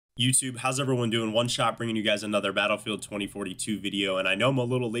YouTube, how's everyone doing? One Shot bringing you guys another Battlefield 2042 video, and I know I'm a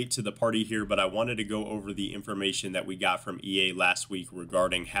little late to the party here, but I wanted to go over the information that we got from EA last week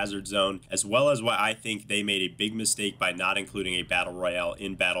regarding Hazard Zone, as well as why I think they made a big mistake by not including a Battle Royale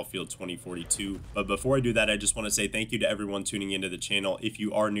in Battlefield 2042. But before I do that, I just want to say thank you to everyone tuning into the channel. If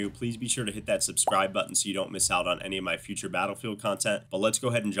you are new, please be sure to hit that subscribe button so you don't miss out on any of my future Battlefield content, but let's go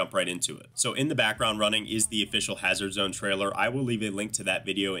ahead and jump right into it. So in the background running is the official Hazard Zone trailer. I will leave a link to that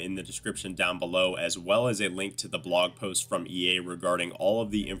video in the description down below, as well as a link to the blog post from EA regarding all of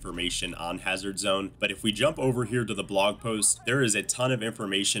the information on Hazard Zone. But if we jump over here to the blog post, there is a ton of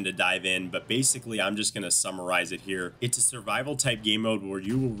information to dive in, but basically I'm just going to summarize it here. It's a survival type game mode where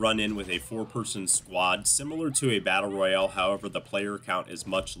you will run in with a 4-person squad similar to a battle royale. However, the player count is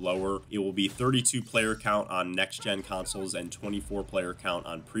much lower. It will be 32 player count on next gen consoles and 24 player count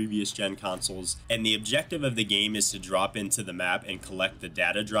on previous gen consoles, and the objective of the game is to drop into the map and collect the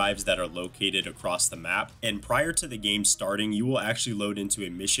data drives that are located across the map. And prior to the game starting, you will actually load into a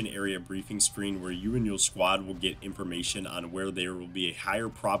mission area briefing screen where you and your squad will get information on where there will be a higher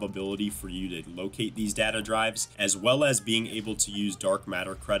probability for you to locate these data drives, as well as being able to use dark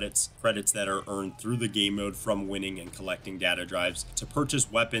matter credits that are earned through the game mode from winning and collecting data drives to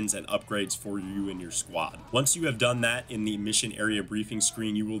purchase weapons and upgrades for you and your squad. Once you have done that in the mission area briefing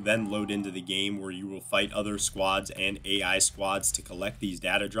screen, you will then load into the game where you will fight other squads and AI squads to collect these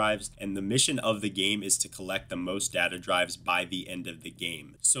data drives, and the mission of the game is to collect the most data drives by the end of the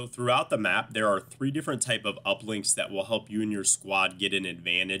game. So throughout the map, there are 3 different type of uplinks that will help you and your squad get an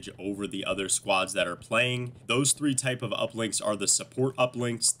advantage over the other squads that are playing. Those 3 type of uplinks are the support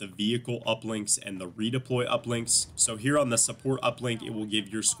uplinks, the vehicle uplinks, and the redeploy uplinks. So here on the support uplink, it will give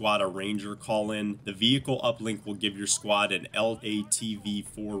your squad a ranger call in. The vehicle uplink will give your squad an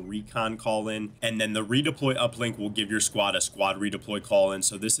LATV4 recon call in, and then the redeploy uplink will give your squad a squad redeploy call in.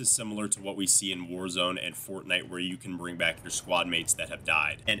 So this is similar to what we see in Warzone and Fortnite, where you can bring back your squad mates that have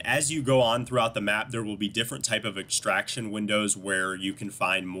died. And as you go on throughout the map, there will be different type of extraction windows where you can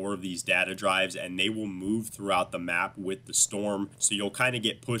find more of these data drives, and they will move throughout the map with the storm. So you'll kind of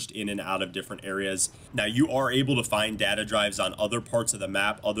get pushed in and out of different areas. Now you are able to find data drives on other parts of the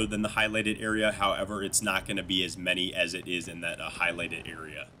map other than the highlighted area. However, it's not going to be as many as it is in that highlighted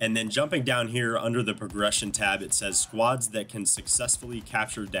area. And then jumping down here under the progression tab, it says squads that can successfully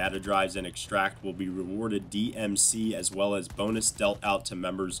capture data drives and extract will be rewarded DMC, as well as bonus dealt out to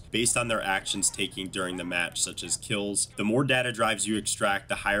members based on their actions taken during the match, such as kills. The more data drives you extract,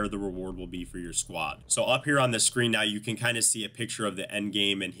 the higher the reward will be for your squad. So up here on the screen now, you can kind of see a picture of the end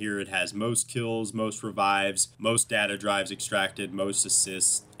game, and here it has most kills, most revives, most data drives extracted, most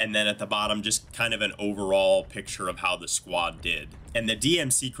assists, and then at the bottom just kind of an overall picture of how the squad did. And the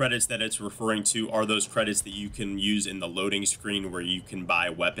DMC credits that it's referring to are those credits that you can use in the loading screen where you can buy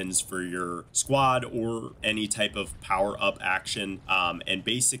weapons for your squad or any type of power-up action. And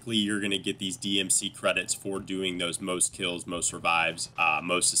basically, you're going to get these DMC credits for doing those most kills, most revives,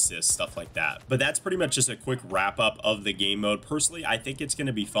 most assists, stuff like that. But that's pretty much just a quick wrap-up of the game mode. Personally, I think it's going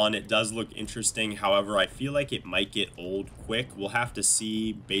to be fun. It does look interesting. However, I feel like it might get old quick. We'll have to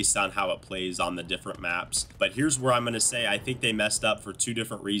see based on how it plays on the different maps. But here's where I'm going to say I think they messed up for 2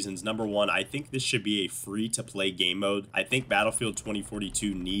 different reasons. Number one, I think this should be a free-to-play game mode. I think Battlefield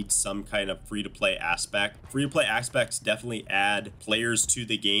 2042 needs some kind of free-to-play aspect. Free-to-play aspects definitely add players to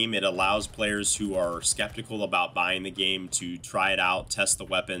the game. It allows players who are skeptical about buying the game to try it out, test the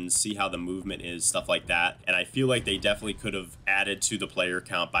weapons, see how the movement is, stuff like that. And I feel like they definitely could have added to the player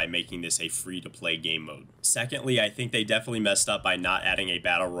count by making this a free-to-play game mode. Secondly, I think they definitely messed up by not adding a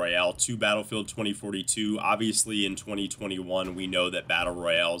Battle Royale to Battlefield 2042. Obviously, in 2021, we know that Battle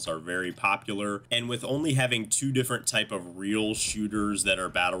Royales are very popular, and with only having 2 different type of real shooters that are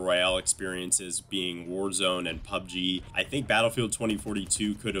Battle Royale experiences, being Warzone and PUBG, I think Battlefield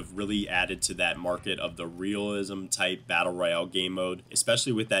 2042 could have really added to that market of the realism type Battle Royale game mode,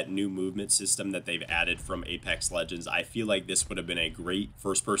 especially with that new movement system that they've added from Apex Legends. I feel like this would have been a great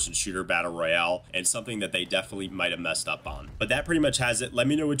first-person shooter Battle Royale, and something that they definitely might have messed up on. But that pretty much has it. Let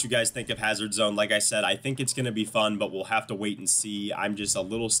me know what you guys think of Hazard Zone. Like I said, I think it's going to be fun, but we'll have to wait and see. I'm just a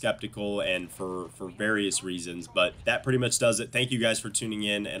little skeptical, and for various reasons, but that pretty much does it. Thank you guys for tuning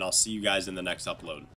in, and I'll see you guys in the next upload.